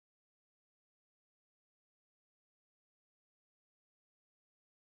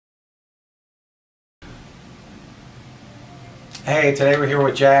Hey, today we're here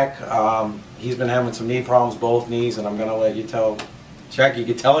with Jack. He's been having some knee problems, both knees, and I'm going to let you tell, Jack, you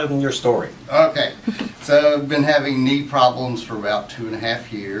can tell him your story. Okay, so I've been having knee problems for about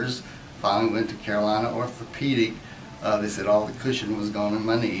 2.5 years. Finally went to Carolina Orthopedic. They said all the cushion was gone in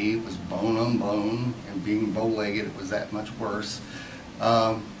my knee. It was bone on bone, and being bow-legged, it was that much worse.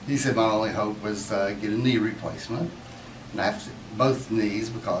 He said my only hope was get a knee replacement, and I have to, both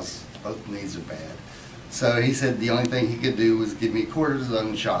knees, because both knees are bad. So he said the only thing he could do was give me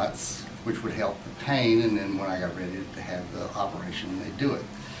cortisone shots, which would help the pain, and then when I got ready to have the operation, they'd do it.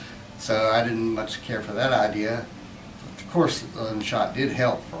 So I didn't much care for that idea. Of course, the shot did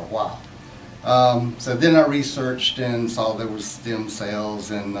help for a while. So then I researched and saw there was stem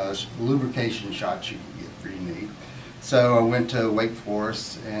cells and lubrication shots you can get for your knee. So I went to Wake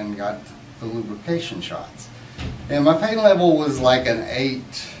Forest and got the lubrication shots. And my pain level was like an 8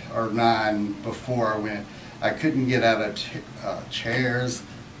 or 9 before I went. I couldn't get out of chairs.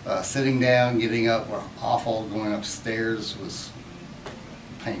 Sitting down, getting up were awful. Going upstairs was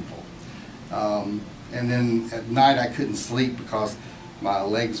painful. And then at night I couldn't sleep because my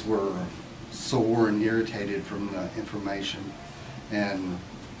legs were sore and irritated from the inflammation, and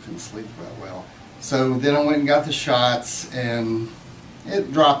couldn't sleep well. So then I went and got the shots, and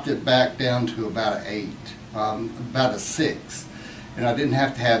it dropped it back down to about an 8, about a 6. And I didn't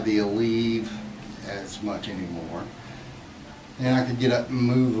have to have the Aleve as much anymore. And I could get up and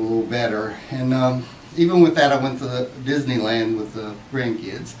move a little better. And even with that, I went to Disneyland with the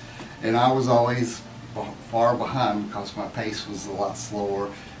grandkids, and I was always far behind because my pace was a lot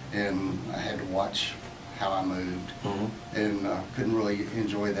slower, and I had to watch how I moved, and couldn't really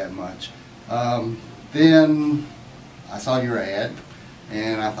enjoy that much. Then I saw your ad,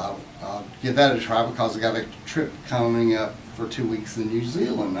 and I thought I'll give that a try because I got a trip coming up for 2 weeks in New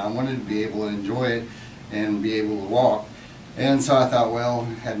Zealand. I wanted to be able to enjoy it and be able to walk. And so I thought, well,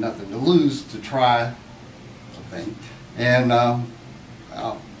 I had nothing to lose to try something. And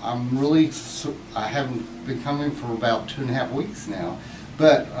I'm really, I haven't been coming for about 2.5 weeks now,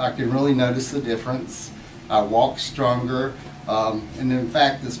 but I can really notice the difference. I walk stronger. And in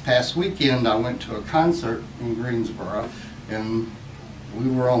fact, this past weekend, I went to a concert in Greensboro, and we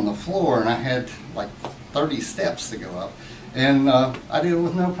were on the floor, and I had like 30 steps to go up, and I did it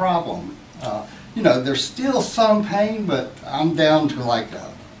with no problem. You know, there's still some pain, but I'm down to like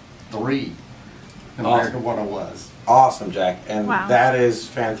a 3 compared to what I was. Awesome, Jack, and wow. That is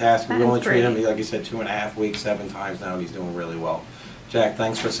fantastic. That We only is treat him, great. like you said, 2.5 weeks, 7 times now, and he's doing really well. Jack,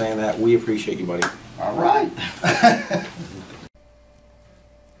 thanks for saying that. We appreciate you, buddy. All right.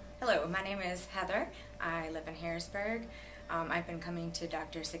 Hello, my name is Heather. I live in Harrisburg. I've been coming to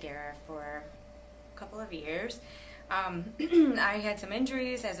Dr. Segura for a couple of years. I had some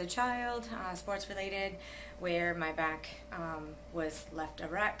injuries as a child, sports related, where my back was left a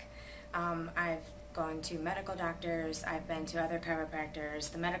wreck. I've gone to medical doctors, I've been to other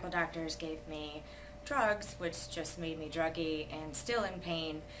chiropractors. The medical doctors gave me drugs, which just made me druggy and still in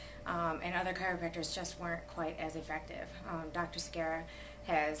pain, and other chiropractors just weren't quite as effective. Dr. Segura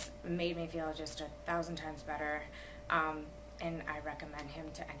has made me feel just 1,000 times better, and I recommend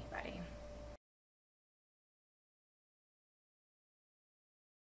him to anybody.